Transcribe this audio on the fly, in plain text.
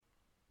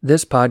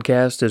This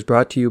podcast is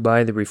brought to you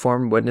by the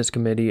Reformed Witness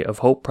Committee of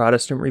Hope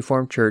Protestant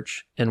Reformed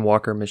Church in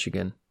Walker,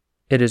 Michigan.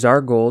 It is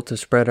our goal to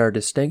spread our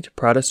distinct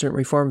Protestant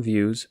Reformed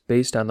views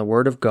based on the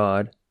Word of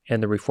God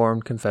and the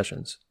Reformed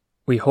confessions.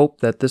 We hope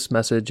that this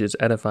message is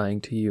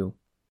edifying to you.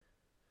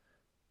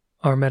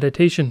 Our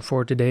meditation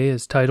for today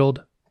is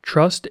titled,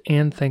 Trust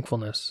and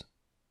Thankfulness.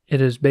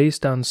 It is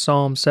based on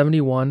Psalm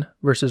 71,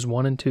 verses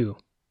 1 and 2.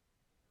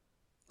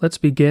 Let's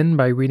begin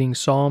by reading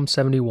Psalm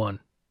 71.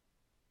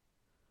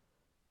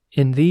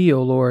 In Thee,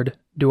 O Lord,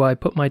 do I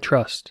put my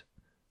trust.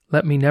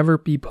 Let me never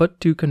be put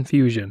to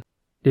confusion.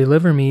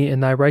 Deliver me in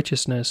Thy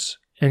righteousness,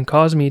 and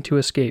cause me to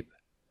escape.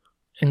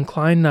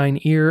 Incline Thine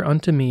ear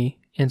unto me,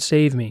 and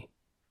save me.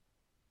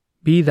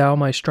 Be Thou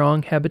my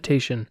strong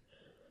habitation,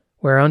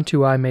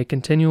 whereunto I may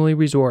continually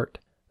resort.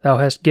 Thou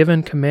hast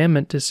given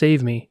commandment to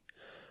save me,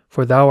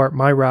 for Thou art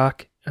my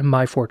rock and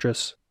my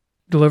fortress.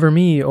 Deliver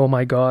me, O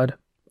my God,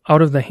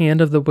 out of the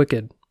hand of the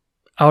wicked,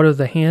 out of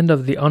the hand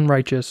of the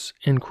unrighteous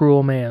and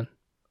cruel man.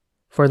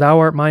 For Thou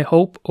art my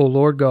hope, O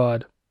Lord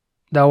God.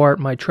 Thou art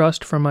my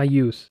trust from my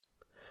youth.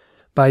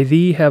 By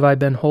Thee have I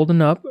been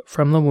holden up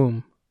from the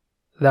womb.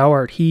 Thou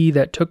art He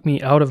that took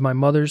me out of my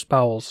mother's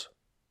bowels.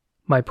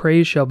 My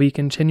praise shall be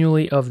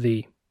continually of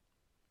Thee.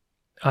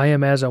 I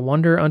am as a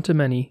wonder unto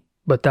many,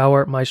 but Thou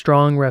art my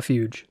strong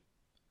refuge.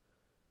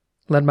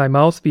 Let my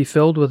mouth be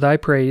filled with Thy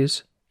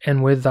praise,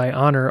 and with Thy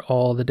honor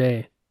all the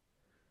day.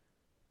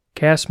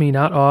 Cast me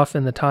not off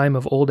in the time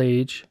of old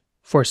age,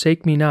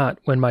 forsake me not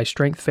when my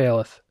strength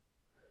faileth.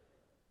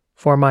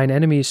 For mine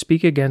enemies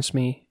speak against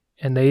me,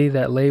 and they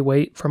that lay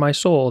wait for my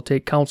soul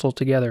take counsel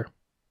together,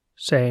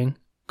 saying,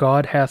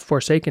 God hath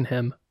forsaken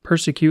him,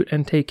 persecute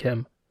and take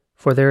him,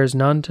 for there is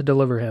none to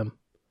deliver him.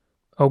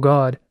 O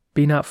God,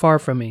 be not far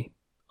from me.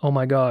 O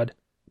my God,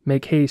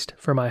 make haste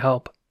for my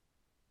help.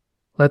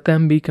 Let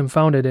them be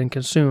confounded and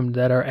consumed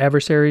that are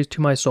adversaries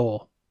to my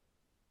soul.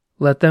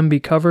 Let them be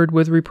covered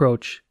with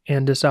reproach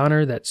and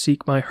dishonor that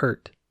seek my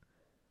hurt.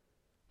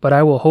 But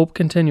I will hope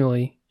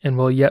continually, and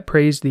will yet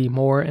praise Thee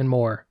more and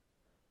more.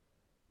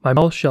 My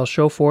mouth shall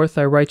show forth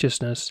Thy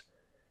righteousness,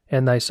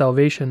 and Thy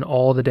salvation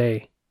all the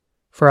day,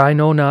 for I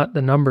know not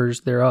the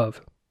numbers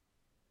thereof.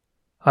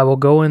 I will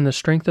go in the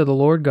strength of the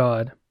Lord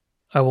God.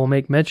 I will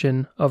make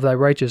mention of Thy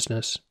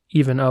righteousness,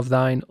 even of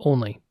Thine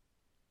only.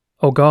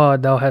 O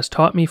God, Thou hast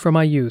taught me from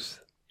my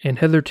youth, and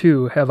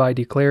hitherto have I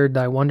declared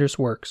Thy wondrous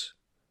works.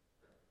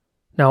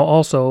 Now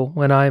also,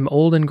 when I am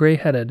old and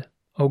grey-headed,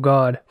 O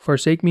God,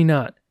 forsake me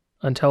not,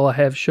 until I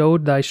have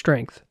showed Thy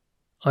strength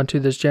unto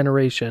this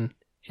generation,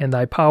 and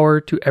Thy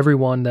power to every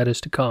one that is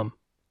to come.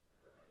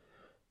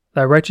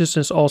 Thy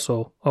righteousness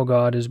also, O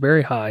God, is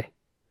very high,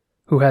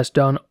 who hast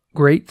done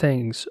great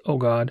things, O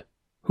God,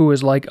 who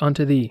is like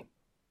unto Thee.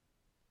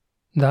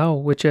 Thou,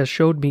 which hast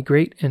showed me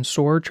great and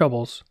sore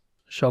troubles,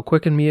 shall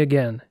quicken me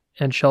again,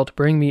 and shalt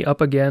bring me up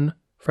again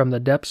from the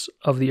depths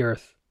of the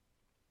earth.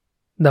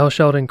 Thou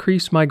shalt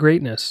increase my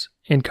greatness,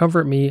 and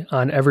comfort me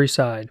on every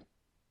side.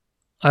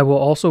 I will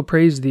also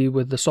praise Thee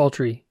with the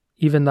psaltery,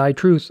 even Thy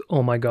truth,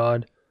 O my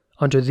God.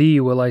 Unto Thee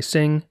will I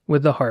sing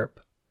with the harp,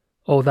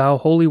 O Thou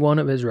Holy One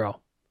of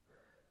Israel.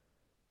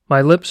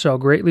 My lips shall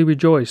greatly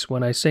rejoice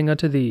when I sing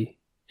unto Thee,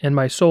 and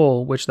my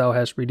soul which Thou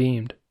hast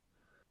redeemed.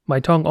 My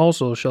tongue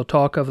also shall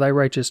talk of Thy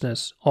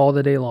righteousness all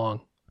the day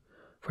long.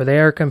 For they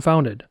are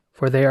confounded,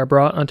 for they are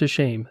brought unto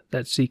shame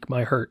that seek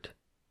my hurt.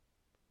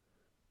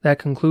 That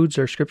concludes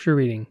our scripture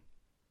reading.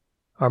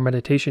 Our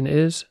meditation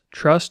is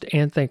Trust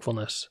and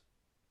Thankfulness.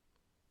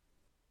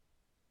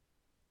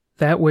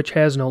 That which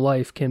has no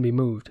life can be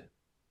moved.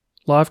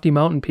 Lofty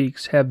mountain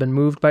peaks have been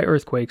moved by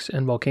earthquakes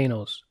and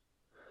volcanoes.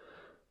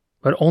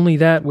 But only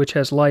that which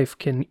has life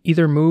can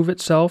either move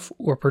itself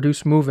or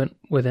produce movement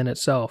within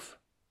itself.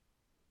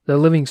 The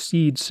living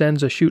seed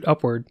sends a shoot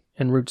upward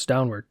and roots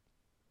downward.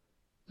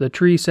 The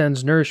tree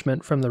sends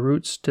nourishment from the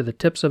roots to the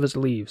tips of its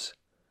leaves.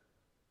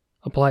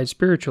 Applied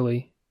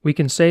spiritually, we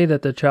can say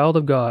that the child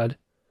of God,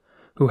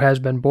 who has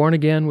been born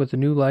again with the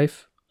new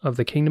life of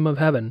the kingdom of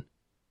heaven,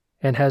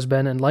 and has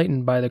been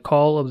enlightened by the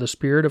call of the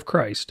Spirit of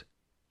Christ,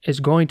 is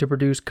going to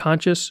produce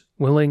conscious,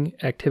 willing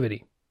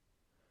activity.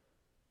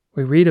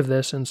 We read of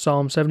this in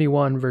Psalm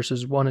 71,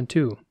 verses 1 and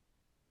 2.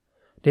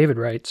 David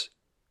writes,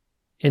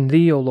 In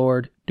Thee, O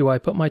Lord, do I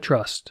put my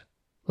trust.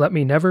 Let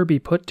me never be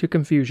put to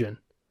confusion.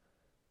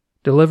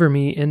 Deliver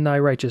me in Thy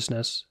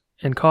righteousness,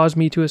 and cause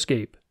me to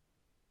escape.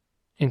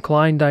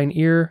 Incline Thine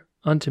ear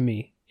unto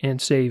me,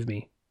 and save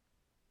me.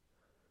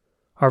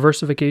 Our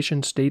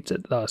versification states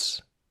it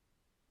thus,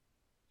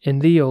 In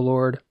Thee, O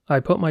Lord, I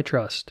put my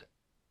trust.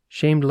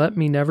 Shamed let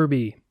me never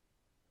be.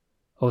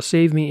 O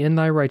save me in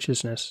Thy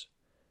righteousness.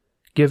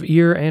 Give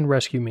ear and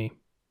rescue me.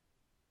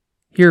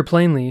 Here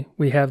plainly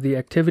we have the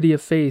activity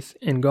of faith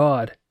in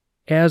God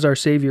as our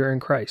Savior in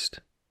Christ.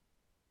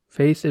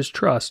 Faith is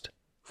trust,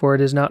 for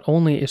it is not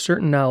only a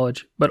certain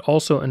knowledge, but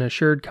also an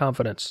assured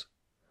confidence.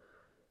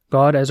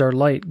 God as our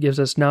light gives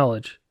us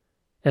knowledge,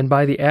 and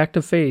by the act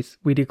of faith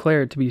we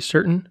declare it to be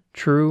certain,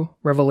 true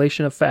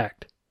revelation of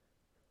fact.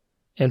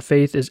 And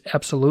faith is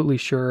absolutely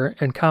sure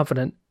and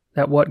confident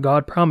that what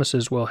God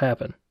promises will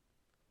happen.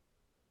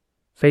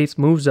 Faith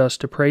moves us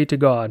to pray to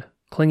God,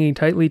 clinging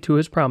tightly to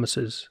His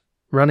promises,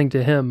 running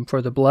to Him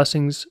for the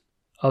blessings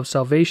of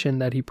salvation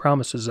that He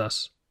promises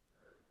us.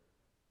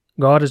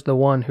 God is the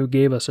one who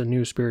gave us a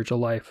new spiritual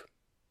life.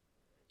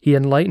 He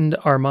enlightened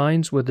our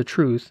minds with the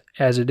truth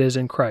as it is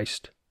in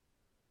Christ.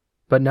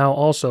 But now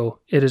also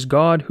it is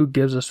God who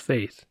gives us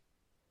faith.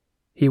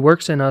 He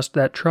works in us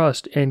that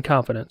trust and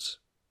confidence.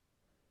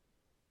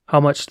 How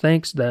much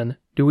thanks, then,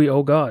 do we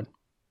owe God?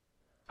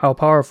 How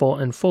powerful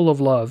and full of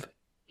love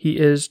He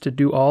is to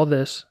do all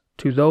this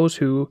to those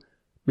who,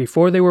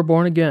 before they were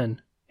born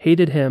again,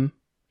 hated Him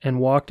and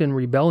walked in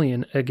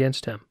rebellion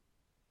against Him.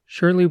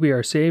 Surely we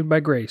are saved by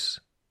grace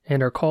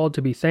and are called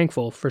to be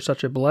thankful for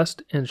such a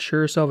blessed and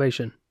sure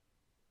salvation.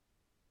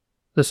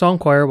 The song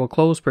choir will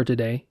close for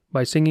today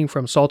by singing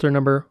from Psalter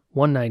number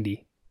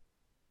 190.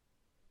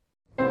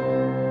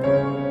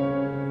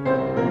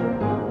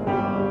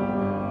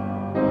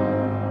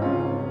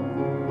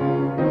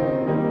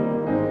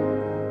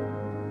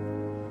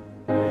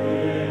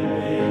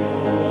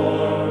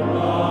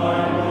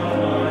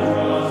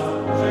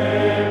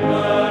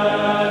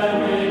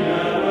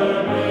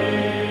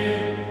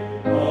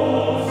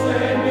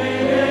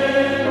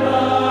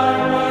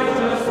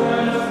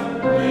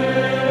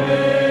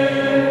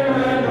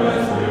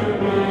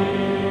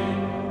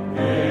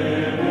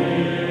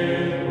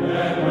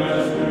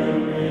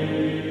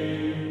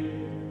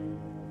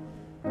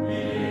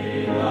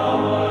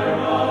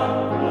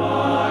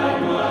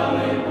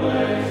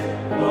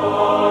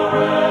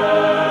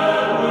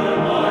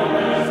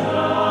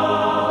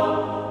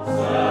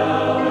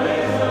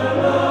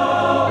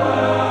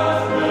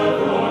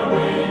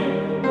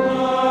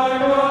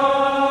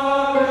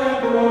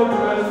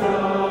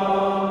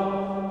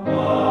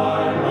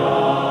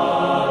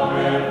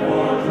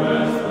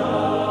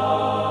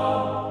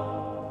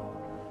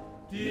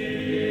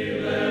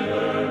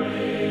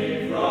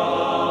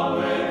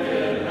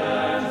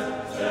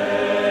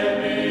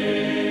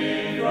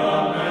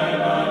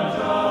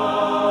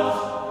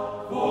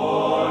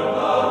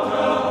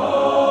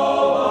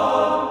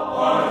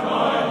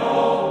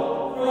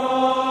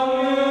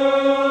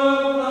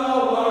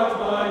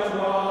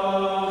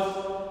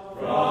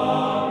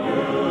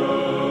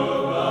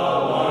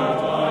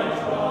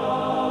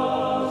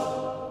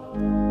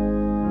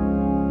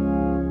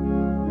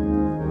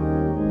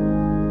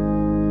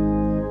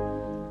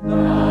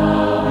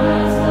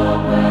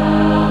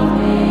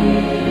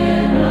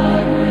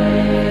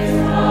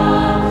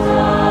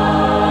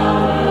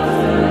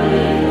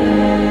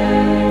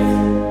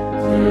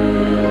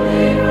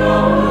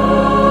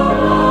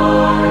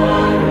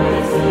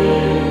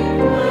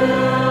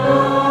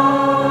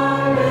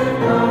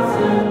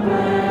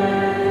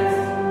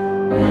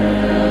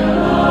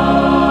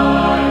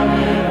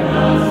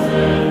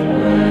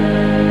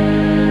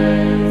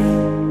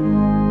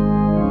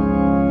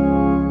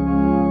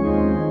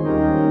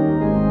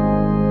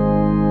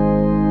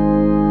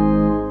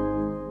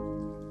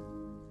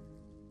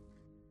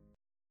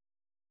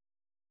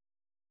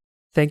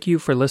 Thank you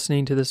for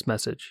listening to this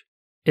message.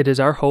 It is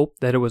our hope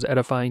that it was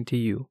edifying to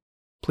you.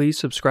 Please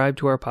subscribe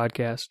to our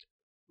podcast.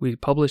 We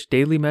publish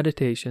daily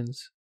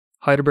meditations,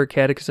 Heidelberg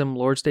Catechism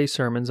Lord's Day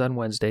sermons on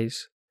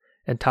Wednesdays,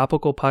 and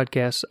topical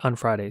podcasts on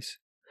Fridays.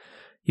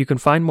 You can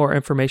find more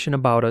information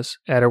about us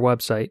at our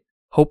website,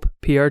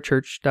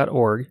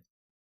 hopeprchurch.org,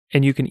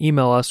 and you can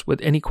email us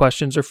with any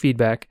questions or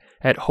feedback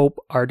at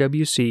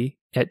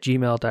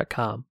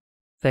hoperwc@gmail.com.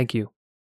 Thank you.